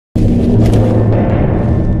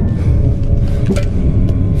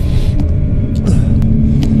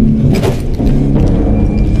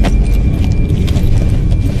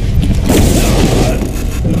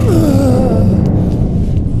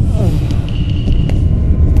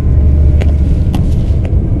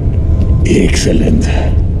Excellent.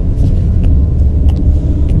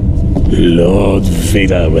 Lord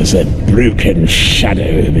Vader was a broken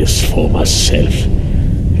shadow of his former self.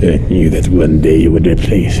 I knew that one day you would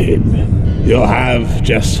replace him. You'll have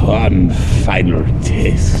just one final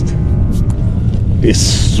test.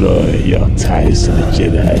 Destroy your ties to the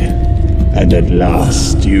Jedi, and at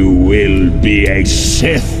last you will be a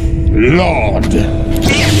Sith Lord.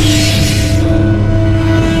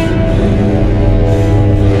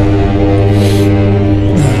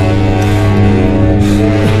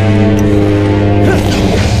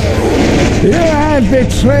 You have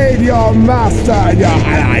betrayed your master and your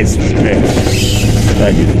allies.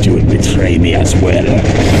 I knew that you would betray me as well.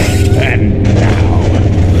 And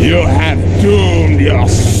now, you have doomed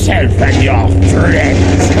yourself and your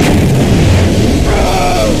friends.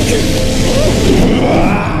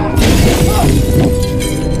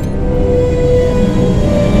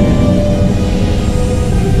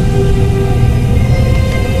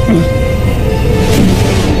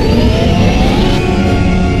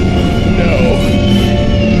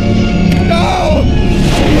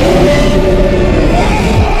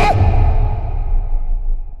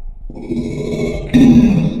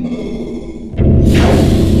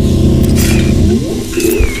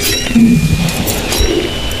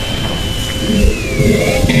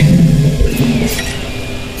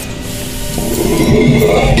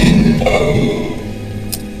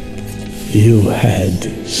 You had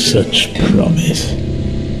such promise.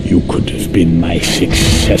 You could have been my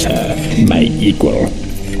successor, my equal.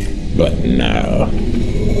 But now...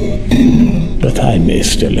 But I may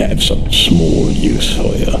still have some small use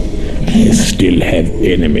for you. I still have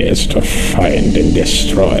enemies to find and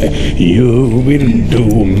destroy. You will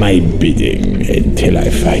do my bidding until I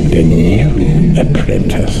find a new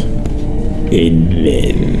apprentice. And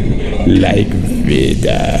then, like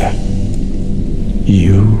Vader,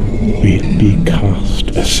 you will be cast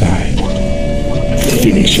aside.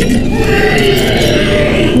 Finish him.